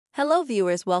Hello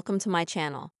viewers, welcome to my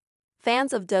channel.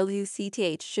 Fans of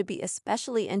WCTH should be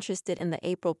especially interested in the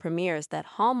April premieres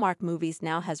that Hallmark Movies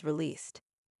now has released.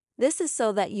 This is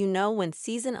so that you know when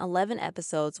season 11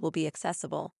 episodes will be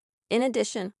accessible. In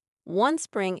addition, One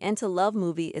Spring Into Love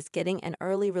movie is getting an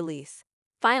early release.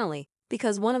 Finally,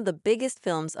 because one of the biggest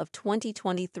films of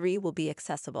 2023 will be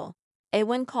accessible.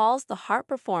 Awen calls the heart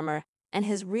performer and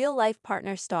his real-life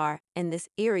partner star in this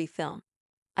eerie film.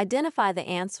 Identify the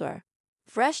answer.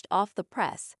 Fresh off the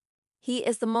press, he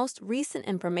is the most recent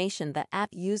information that app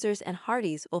users and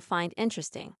Hearties will find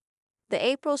interesting. The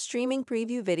April streaming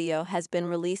preview video has been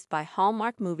released by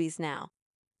Hallmark Movies Now.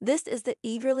 This is the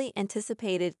eagerly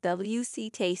anticipated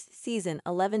WC Taste Season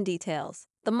 11 details.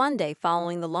 The Monday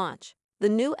following the launch, the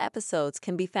new episodes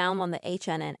can be found on the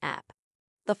HNN app.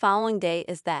 The following day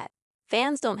is that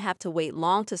fans don't have to wait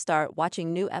long to start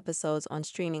watching new episodes on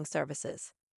streaming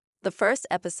services. The first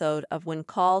episode of When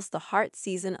Calls the Heart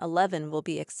Season 11 will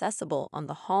be accessible on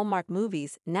the Hallmark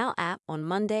Movies Now app on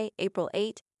Monday, April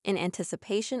 8, in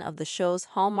anticipation of the show's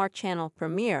Hallmark Channel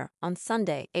premiere on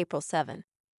Sunday, April 7.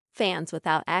 Fans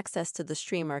without access to the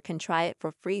streamer can try it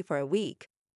for free for a week.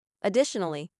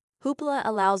 Additionally, Hoopla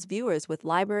allows viewers with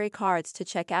library cards to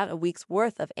check out a week's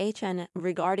worth of HN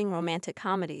regarding romantic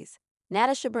comedies.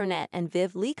 Natasha Burnett and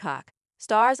Viv Leacock,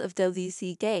 stars of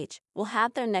WCTH, will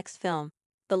have their next film,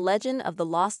 The Legend of the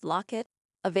Lost Locket,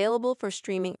 available for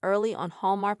streaming early on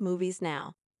Hallmark Movies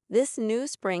Now. This new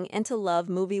Spring Into Love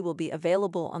movie will be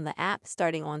available on the app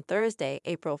starting on Thursday,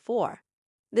 April 4.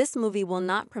 This movie will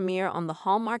not premiere on the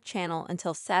Hallmark Channel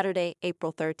until Saturday,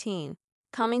 April 13.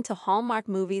 Coming to Hallmark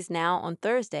Movies Now on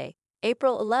Thursday,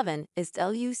 April 11, is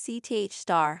WCTH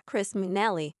star Chris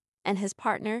McNally and his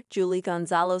partner Julie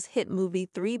Gonzalo's hit movie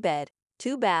 3 Bed,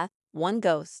 2 Bath, 1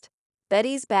 Ghost.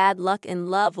 Betty's Bad Luck in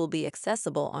Love will be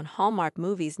accessible on Hallmark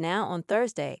Movies Now on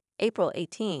Thursday, April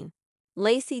 18.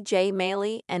 Lacey J.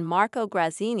 Maley and Marco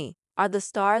Grazzini are the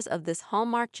stars of this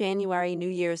Hallmark January New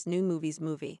Year's New Movies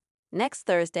movie. Next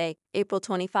Thursday, April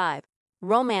 25,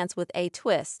 Romance with a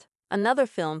Twist, another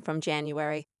film from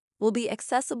January, will be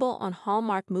accessible on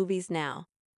Hallmark Movies Now.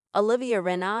 Olivia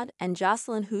Renaud and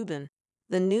Jocelyn Houbin,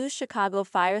 the new Chicago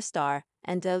Fire star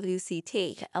and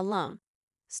WCTH alum,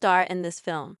 star in this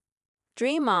film.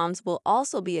 Dream Moms will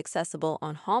also be accessible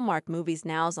on Hallmark Movies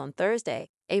Now's on Thursday,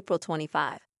 April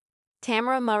 25.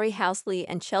 Tamara Murray Housley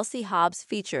and Chelsea Hobbs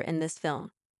feature in this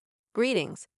film.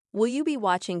 Greetings! Will you be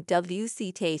watching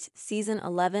WC Taste Season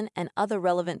 11 and other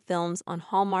relevant films on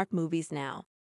Hallmark Movies Now?